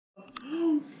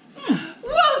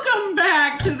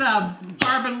to the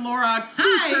Barb and Laura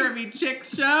Curvy Chick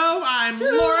Show. I'm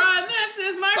Laura and this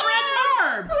is my friend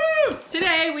Barb. Woo.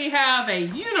 Today we have a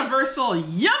universal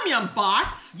Yum Yum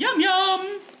box. Yum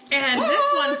Yum. And this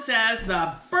one says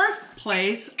the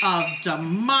birthplace of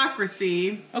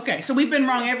democracy. Okay, so we've been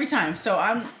wrong every time. So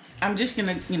I'm just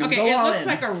gonna, go all in. Okay, it looks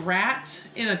like a rat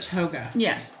in a toga.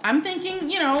 Yes, I'm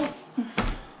thinking,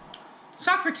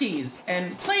 Socrates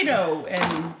and Plato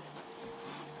and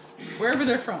wherever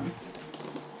they're from.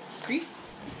 Greece?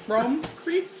 Rome?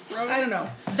 Greece? Rome? I don't know.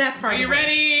 That part. Are you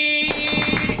ready?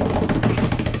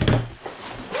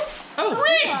 Oh,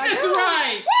 Greece is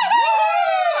right!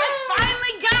 I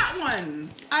finally got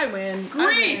one! I win.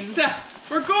 Greece!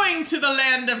 We're going to the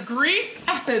land of Greece.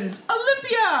 Athens,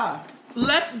 Olympia!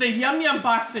 Let the Yum Yum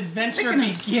box adventure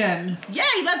begin.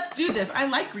 Yay, let's do this. I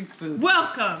like Greek food.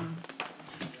 Welcome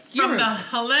from the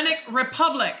Hellenic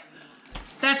Republic.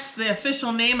 That's the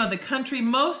official name of the country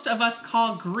most of us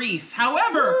call Greece.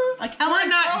 However, we're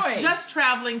not just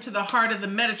traveling to the heart of the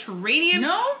Mediterranean.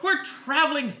 No? We're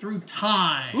traveling through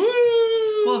time.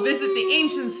 Woo. We'll visit the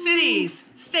ancient cities,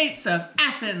 states of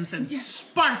Athens and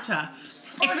Sparta,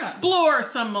 explore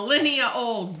some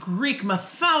millennia-old Greek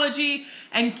mythology,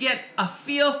 and get a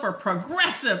feel for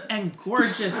progressive and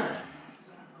gorgeous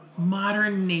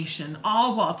modern nation,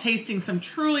 all while tasting some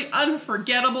truly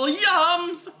unforgettable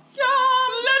yums. Yum!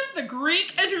 Let the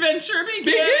Greek adventure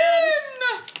begin!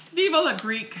 Viva la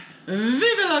Greek!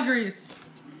 Viva la Greece!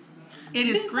 It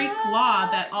is Greek law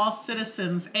that all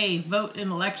citizens, A, vote in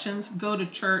elections, go to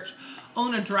church,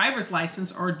 own a driver's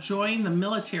license, or join the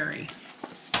military.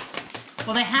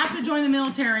 Well, they have to join the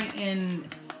military in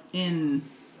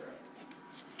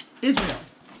Israel.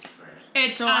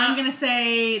 So I'm going to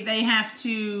say they have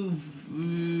to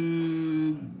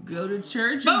go to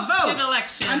church and vote in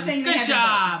elections. I'm thinking good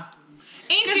job.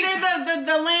 Because they're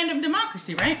the land of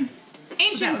democracy, right?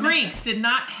 Ancient Greeks did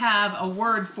not have a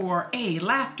word for A,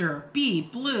 laughter, B,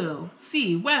 blue,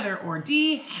 C, weather, or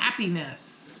D,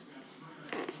 happiness.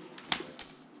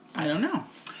 I don't know.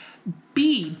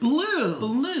 B, blue.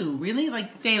 Blue, really?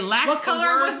 Like they lacked what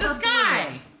color was the sky?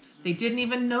 Blue. They didn't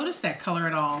even notice that color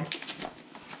at all.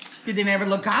 Did they never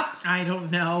look up? I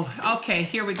don't know. Okay,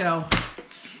 here we go.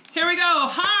 Here we go.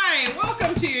 Hi,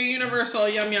 welcome to your Universal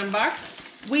Yum Yum box.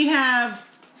 We have,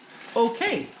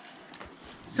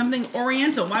 something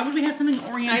Oriental. Why would we have something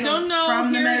Oriental? I don't know.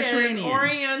 From Here the Mediterranean. It is.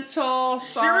 Oriental.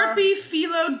 Syrupy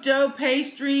phyllo dough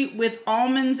pastry with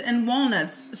almonds and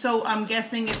walnuts. So I'm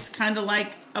guessing it's kind of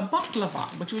like a baklava,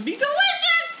 which would be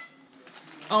delicious.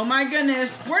 Oh my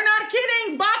goodness. We're not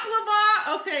kidding.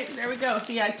 Baklava. Okay, there we go.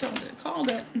 See, I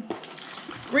called it.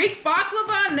 Greek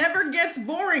baklava never gets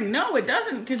boring. No, it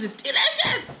doesn't, because it's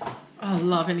delicious. I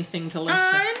love anything delicious.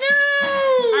 I know.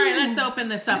 All right, let's open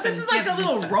this up. This is like a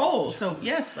little roll, so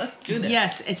yes, let's do this.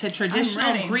 Yes, it's a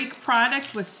traditional Greek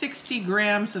product with 60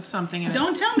 grams of something in it.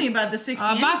 Don't tell me about the 60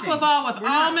 baklava with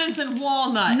almonds and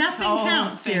walnuts. Nothing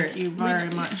counts here. Thank you very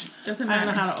much. Doesn't matter. I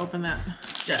don't know how to open that.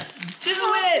 Just do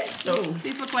it. Oh.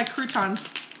 These look like croutons.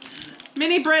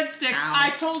 Mini breadsticks. Ow.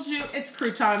 I told you it's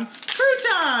croutons.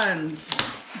 Croutons.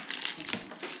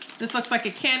 This looks like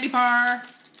a candy bar.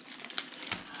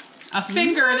 A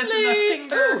finger. Lovely. This is a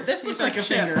finger. Ooh, this looks like a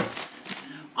finger.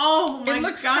 Oh my God. It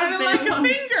looks kind of like a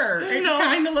finger. It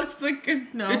kind of looks like a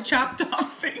chopped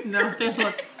off finger. No, they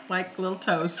look like little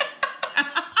toes.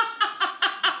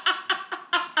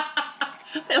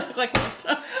 They look like little toes.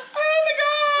 Oh my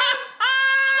God.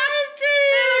 Okay.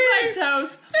 They look like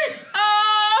toes.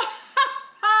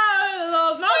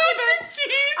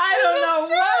 I don't know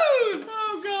what.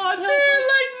 Oh God. They're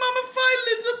like mummified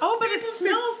little. Oh, but it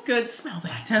smells good. Smell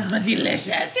that. It smells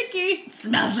delicious. Sticky. It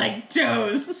smells like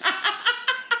toes.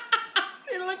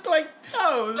 They look like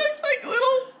toes. Looks like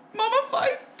little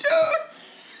mummified toes.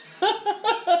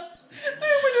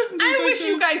 I wish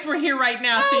you guys were here right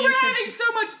now. Oh, we're having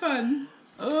so much fun.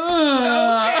 Okay,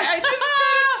 I just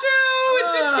cut a toe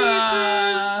into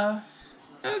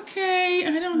pieces. Okay, I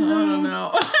don't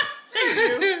know.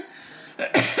 Thank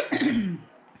you.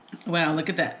 Wow, look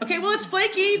at that. Okay, well, it's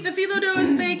flaky. The phyllo dough is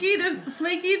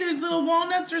flaky. There's little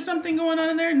walnuts or something going on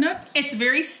in there. Nuts. It's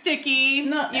very sticky.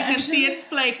 No, you can see it's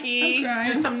flaky. Okay.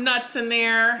 There's some nuts in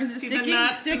there. Is it see sticky? the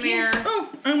nuts in there. Oh,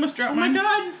 I almost dropped mine. Oh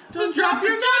my God. Don't drop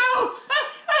your nuts.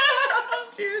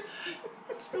 Cheers.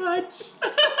 Too much.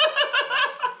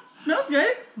 Smells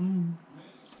good.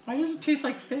 Why does it taste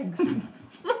like figs?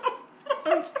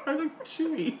 It's kind of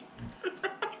chewy.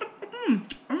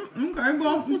 Okay,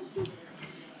 well,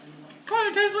 kind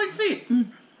of tastes like feet.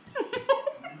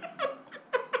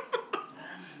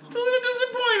 It's a little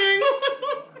disappointing.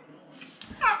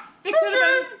 It could have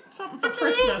been something for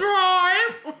Christmas. Dry.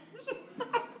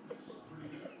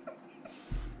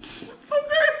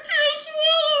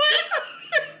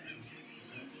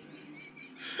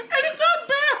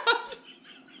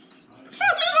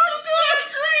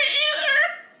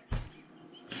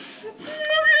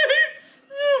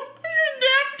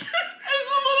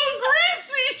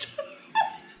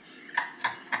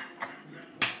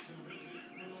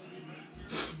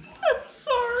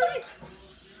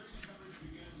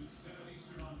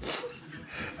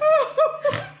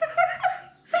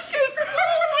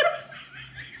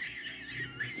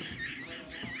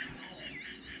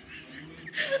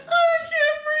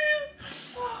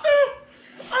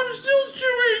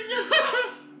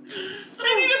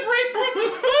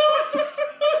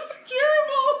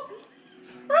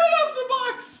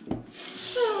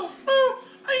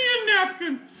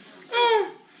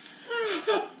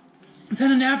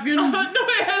 napkin. Oh, no,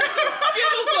 it has some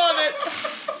Skittles on it.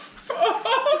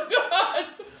 Oh, God.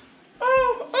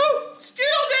 Oh,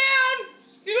 Skittle down.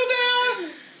 Skittle down.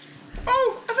 Oh,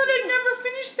 I thought I'd never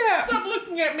finished that. Stop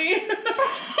looking at me.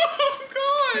 Oh,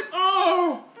 God.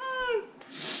 Oh.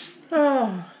 Oh.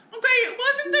 Okay, it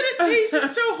wasn't that it tasted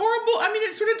so horrible. I mean,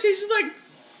 it sort of tasted like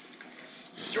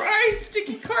dry,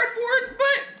 sticky cardboard,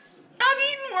 but I've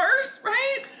eaten worse,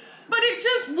 right? But it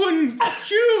just wouldn't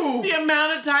chew. The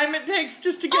amount of time it takes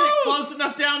just to get it close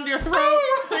enough down to your throat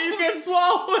so you can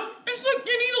swallow it. It's like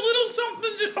getting a little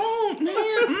something. Man.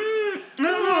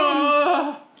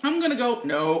 I'm gonna go.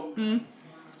 No.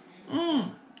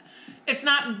 It's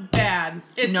not bad.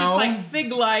 It's No. just like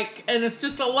fig-like, and it's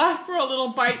just a lot for a little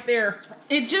bite there.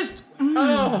 It just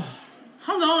Oh.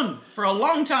 hung on for a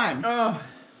long time. Oh.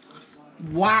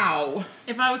 Wow.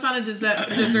 If I was on a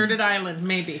deserted island,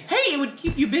 maybe. Hey, it would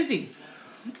keep you busy.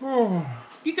 Oh.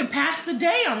 You could pass the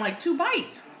day on like 2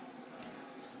 bites.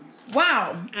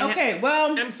 Wow. Okay,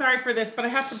 well, I'm sorry for this, but I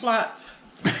have to blot.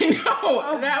 I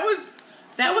know that was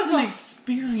an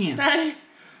experience.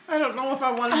 I don't know if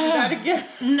I want to do that again.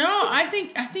 No, I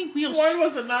think One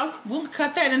was enough. we'll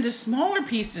cut that into smaller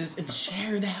pieces and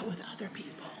share that with other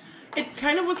people. It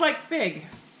kind of was like fig.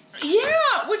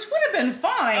 Yeah, which would have been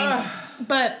fine,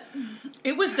 but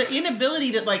it was the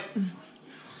inability to like.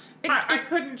 I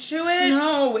couldn't chew it.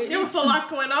 No, There was a lot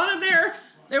going on in there.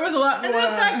 There was a lot And going the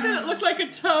on. fact that it looked like a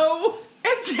toe.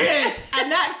 It did,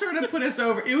 and that sort of put us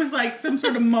over. It was like some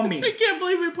sort of mummy. I can't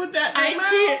believe we put that in I our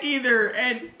mouth. can't either,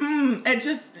 and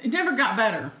it never got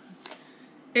better.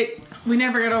 We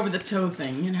never got over the toe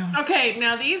thing, you know. Okay,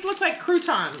 now these look like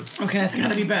croutons. Okay, that's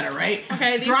gotta be better, right?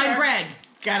 Okay, these dry are- bread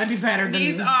gotta be better than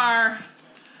These are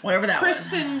whatever that was.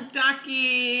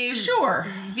 Krisendaki Sure.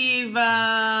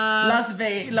 Viva.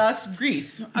 Las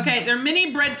Grease. Okay, they're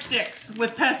mini breadsticks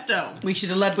with pesto. We should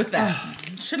have led with that.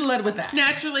 Should have led with that.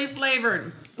 Naturally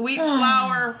flavored. Wheat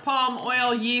flour, palm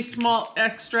oil, yeast, malt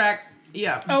extract.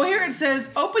 Yeah. Oh, here it says,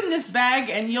 open this bag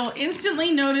and you'll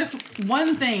instantly notice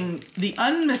one thing. The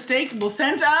unmistakable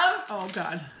scent of Oh,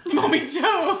 God. mommy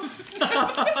toes. They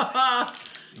look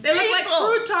like Basil.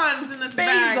 croutons in this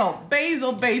bag.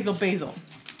 Basil.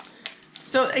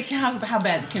 So how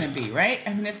bad can it be, right?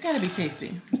 I mean, it's got to be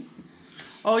tasty.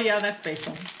 Oh, yeah, that's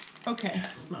basil. Okay.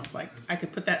 Smells like I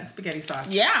could put that in spaghetti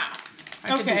sauce. Yeah.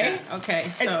 I could do Okay. that. Okay,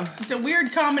 so It's a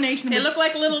weird combination. they look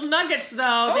like little nuggets,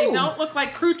 though. They Oh. don't look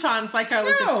like croutons like I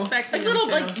was expecting like little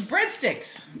them to. like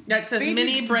breadsticks. That says baby-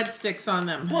 mini breadsticks on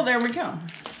them. Well, there we go.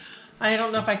 I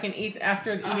don't know if I can eat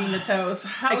after eating the toes.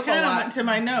 That I was a kind of lot. went to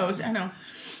my nose. I know.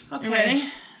 Okay. You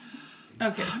ready?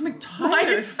 Okay. I'm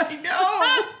tired. I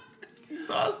know.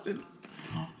 Exhausted.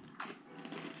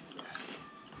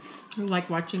 You like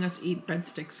watching us eat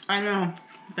breadsticks I know.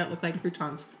 that look like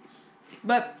croutons.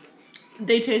 But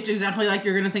they taste exactly like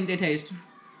you're gonna think they taste,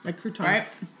 Like croutons. right?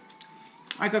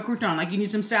 Like a crouton. Like you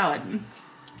need some salad.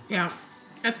 Yeah.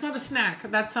 That's not a snack.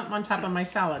 That's something on top of my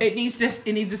salad. It needs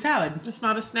a salad. It's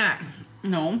not a snack.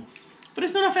 No, but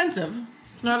it's not offensive.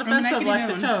 It's not I mean, I offensive could like eat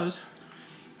the that one. toes.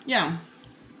 Yeah,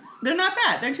 they're not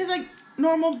bad. They're just like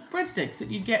normal breadsticks that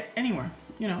you'd get anywhere.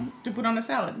 You know, to put on a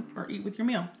salad or eat with your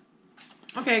meal.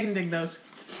 Okay, I can dig those.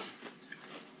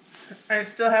 I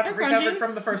still haven't They're recovered crunchy.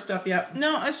 from the first stuff yet.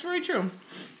 No, that's very true.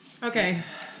 Okay.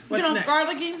 What's next?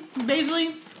 Garlicky,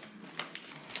 basil.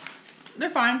 They're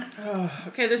fine. Oh,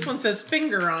 okay, this one says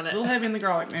finger on A it. little heavy in the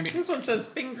garlic, maybe. This one says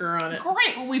finger on it.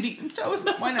 Great. Well, we've eaten toast.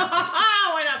 Why not?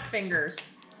 Why not fingers?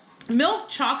 Milk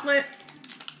chocolate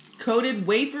coated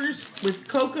wafers with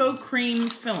cocoa cream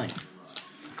filling.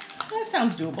 That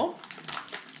sounds doable.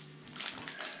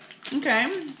 Okay.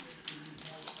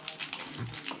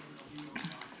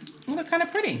 Well, they're kind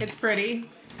of pretty. It's pretty.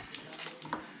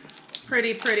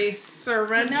 Pretty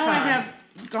Sorrento. But now I have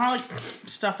garlic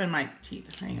stuff in my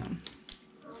teeth. Hang on.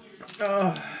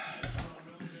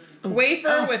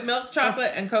 Wafer with milk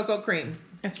chocolate and cocoa cream.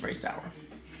 It's very sour.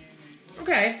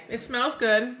 Okay, it smells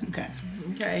good. Okay.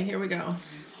 Okay, here we go.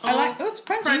 I like. Oh, it's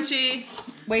crunchy. Crunchy.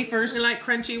 Wafers. We like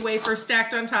crunchy wafers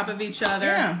stacked on top of each other.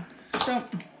 Yeah. So,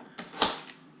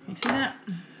 you see that?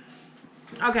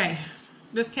 Okay,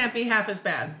 this can't be half as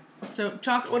bad. So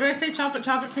chocolate. What did I say? Chocolate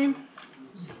cream.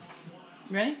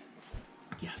 Ready?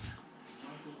 Yes.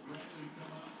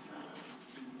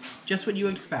 Just what you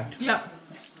would expect. Yep.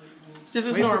 This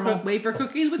is normal. Wafer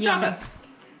cookies with Yummy. chocolate.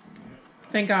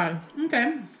 Thank God.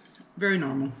 Okay. Very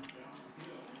normal.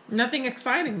 Nothing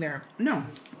exciting there. No.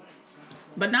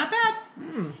 But not bad.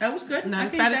 That was good. Not I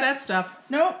as can bad eat as that stuff.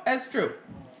 No, that's true.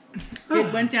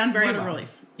 It went down very What a well. relief.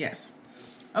 Yes.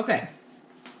 Okay.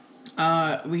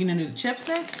 We gonna do the chips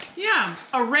next? Yeah,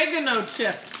 oregano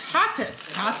chips.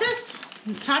 Tatas. Tatas?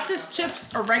 Tatas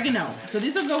chips, oregano. So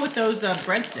these will go with those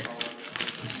breadsticks.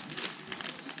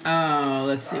 Oh,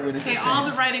 let's see what is it. Okay, all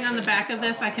the writing on the back of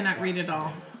this, I cannot read it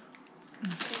all.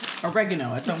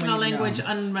 Oregano. That's It's what no we need to language know.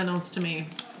 unbeknownst to me.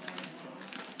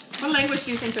 What language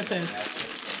do you think this is?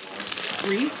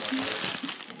 Greek.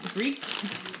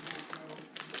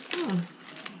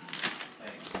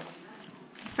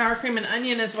 Sour cream and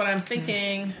onion is what I'm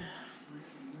thinking.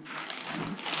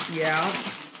 Yeah.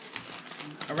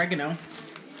 Oregano.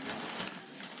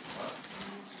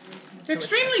 They're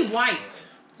extremely white.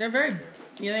 They're very.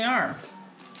 Yeah, they are.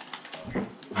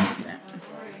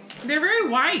 They're very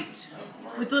white.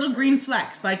 With little green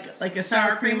flecks, like a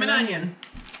Sour cream and onion.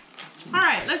 All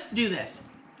right, let's do this.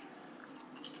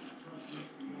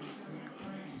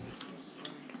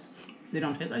 They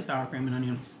don't taste like sour cream and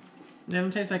onion. They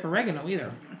don't taste like oregano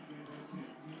either.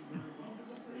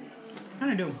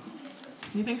 Kind of do.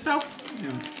 You think so?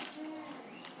 Yeah.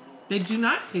 They do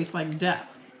not taste like death.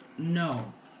 No.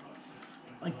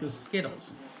 Like those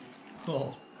Skittles.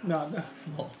 Oh. No.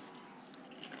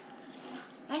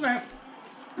 Okay.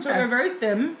 So they're very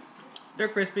thin. They're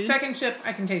crispy. Second chip,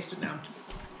 I can taste it now.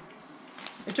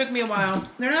 It took me a while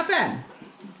They're not bad.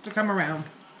 to come around.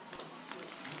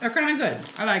 They're kind of good.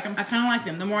 I like them. I kind of like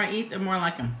them. The more I eat, the more I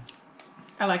like them.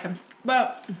 I like them.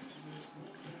 But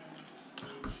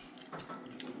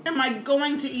am I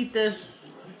going to eat this,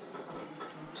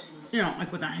 you know,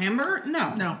 like with a hamburger?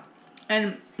 No. No.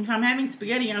 And if I'm having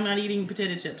spaghetti, I'm not eating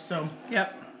potato chips. So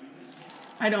Yep.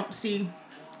 I don't see.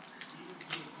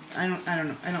 I don't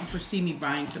know. I don't foresee me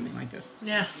buying something like this.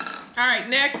 Yeah. All right.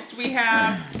 Next, we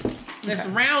have this Okay.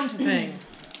 round thing.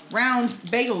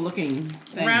 Round bagel looking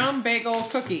thing. Round bagel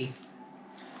cookie.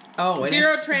 Oh, and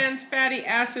Zero trans fatty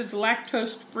acids,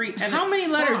 lactose free, and how it's many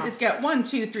letters? soft. It's got 1,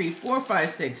 2, 3, 4, 5,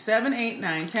 6, 7, 8,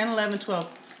 9, 10, 11, 12,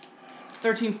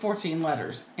 13, 14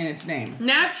 letters in its name.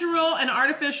 Natural and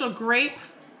artificial grape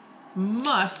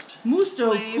must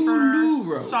Musto flavor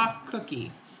Kuluro. soft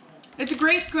cookie. It's a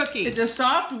grape cookie. It's a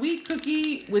soft wheat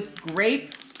cookie with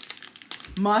grape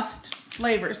must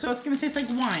flavor. So it's going to taste like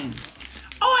wine.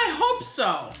 Oh, I hope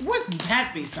so. Wouldn't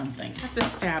that be something? I have to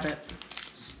stab it.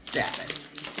 Stab it.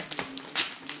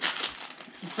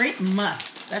 Grape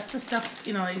must. That's the stuff,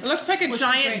 you know. It looks like a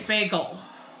giant bagel.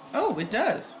 Oh, it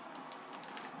does.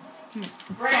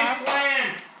 Grand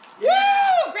Slam. Woo!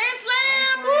 Grand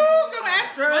Slam! Woo! Go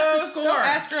Astros! What's the score? Go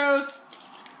Astros!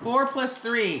 4 plus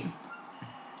 3.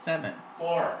 7.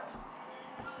 4.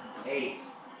 8.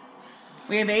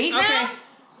 We have 8 Okay. now?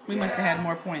 We must have had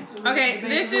more points. Okay,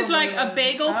 this is like a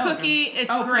bagel Oh. cookie. It's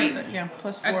Oh, great.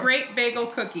 plus 4. A great bagel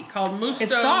cookie called Musto.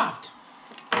 It's soft.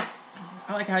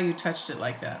 I like how you touched it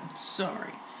like that.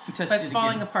 Sorry. I touched But it it's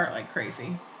falling again. apart like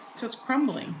crazy. So it's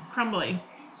crumbling. Crumbly.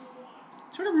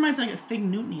 Sort of reminds me like a Fig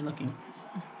Newton-y looking.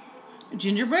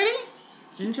 Gingerbready?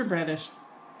 Gingerbreadish.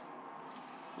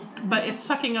 But it's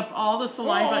sucking up all the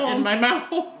saliva in my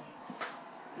mouth.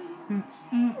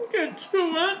 I can't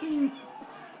chew it.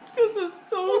 This is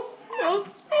so dry.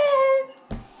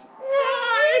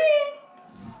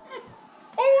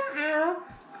 Oh dear.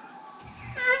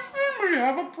 We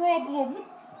have a problem.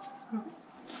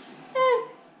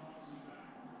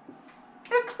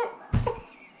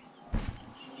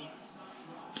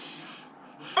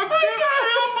 I can't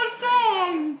feel my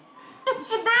tongue. It's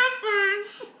a bad thing.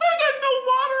 I got no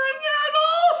water in there at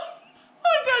all. I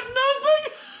got nothing.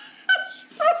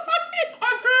 I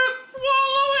can't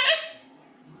swallow it.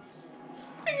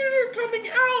 Things are coming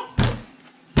out.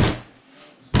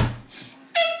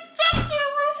 It's up to the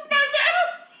roof of my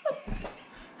mouth.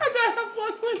 I gotta have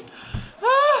liquid.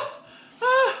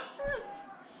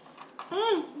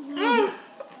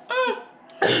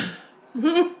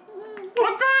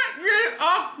 I can't get it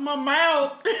off my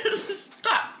mouth.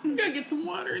 Stop. I gotta get some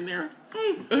water in there.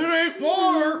 It ain't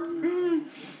water.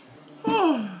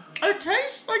 Oh, It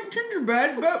tastes like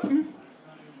gingerbread, but...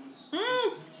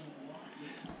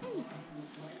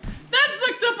 that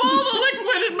sucked up all the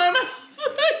liquid in my mouth.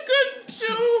 I couldn't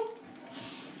chew.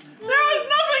 There was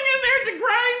nothing in there to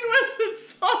grind with and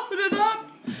soften it up.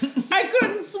 I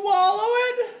couldn't swallow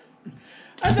it.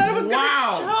 I thought it was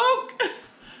gonna choke.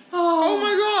 Oh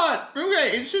my god!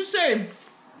 Okay, it should say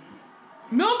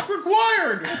milk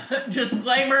required.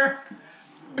 Disclaimer.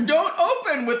 Don't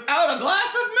open without a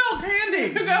glass of milk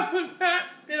handy. You gotta put that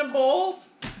in a bowl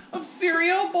of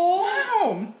cereal bowl.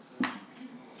 Wow.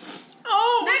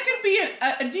 Oh, That could be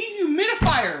a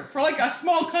dehumidifier for like a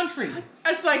small country.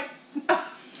 it's like.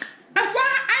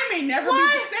 I may never be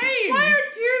the same. Why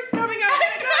are tears coming out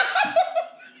right now?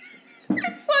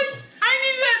 It's like I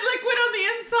need that liquid on the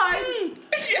inside.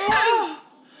 Yes.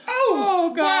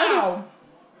 Oh, God. Wow.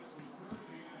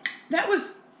 That was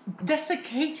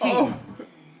desiccating. Oh,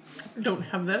 don't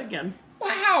have that again.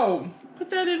 Wow. Put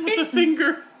that in with the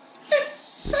finger. It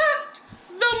sucked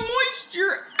the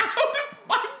moisture out of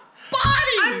my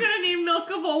body. I'm gonna need milk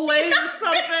of Olay or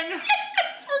something.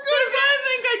 Yes, we're Because gonna I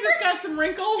think I just got some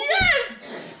wrinkles. Yes!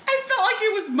 I felt like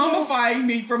it was mummifying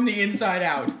me from the inside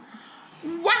out.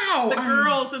 Wow. The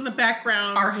girls in the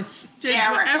background are did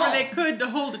hysterical. whatever they could to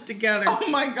hold it together. Oh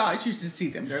my gosh, you should see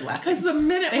them. They're laughing. Because the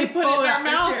minute we They put it pulled in out our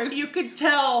their mouth, chairs. you could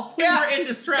tell we were in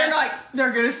distress.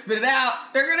 They're gonna spit it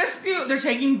out. They're gonna spew. They're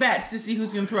taking bets to see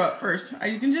who's gonna throw up first.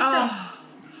 You can just tell.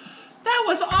 That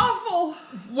was awful.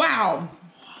 Wow.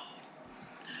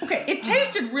 Okay, it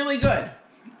tasted really good.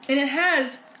 And it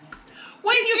has...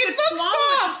 Wait, you it could looks swallow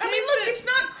soft. it. I mean, look, it's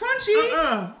not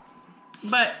crunchy.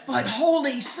 But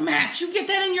holy smacks, you get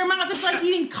that in your mouth, it's like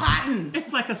eating cotton.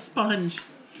 it's like a sponge.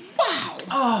 Wow.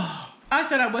 Oh, I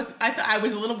thought I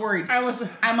was a little worried.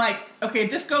 I'm like, okay, if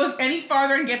this goes any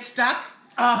farther and gets stuck,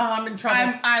 I'm in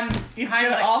trouble. it's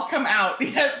gonna all come out.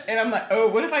 Yes. And I'm like, oh,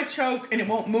 what if I choke and it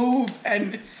won't move?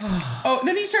 And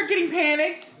then you start getting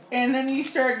panicked, and then you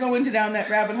start going down that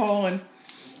rabbit hole. And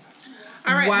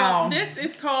All right, wow. well, this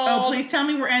is called... Oh, please tell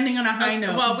me we're ending on a high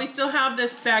note. Well, we still have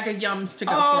this bag of yums to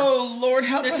go oh, Lord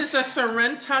help for. us. This is a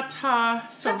Sorrentata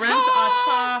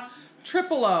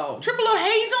Triple O. Triple O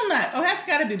hazelnut. Oh, that's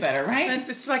got to be better, right?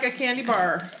 It's like a candy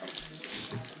bar.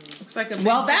 Looks like a big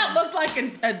That looked like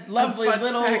a lovely fudge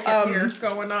little packet here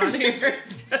going on here.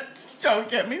 Don't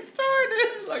get me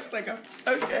started. Looks like a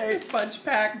fudge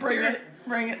pack. Bring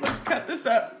it. Let's cut this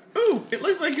up. Ooh, it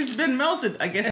looks like it's been melted. I guess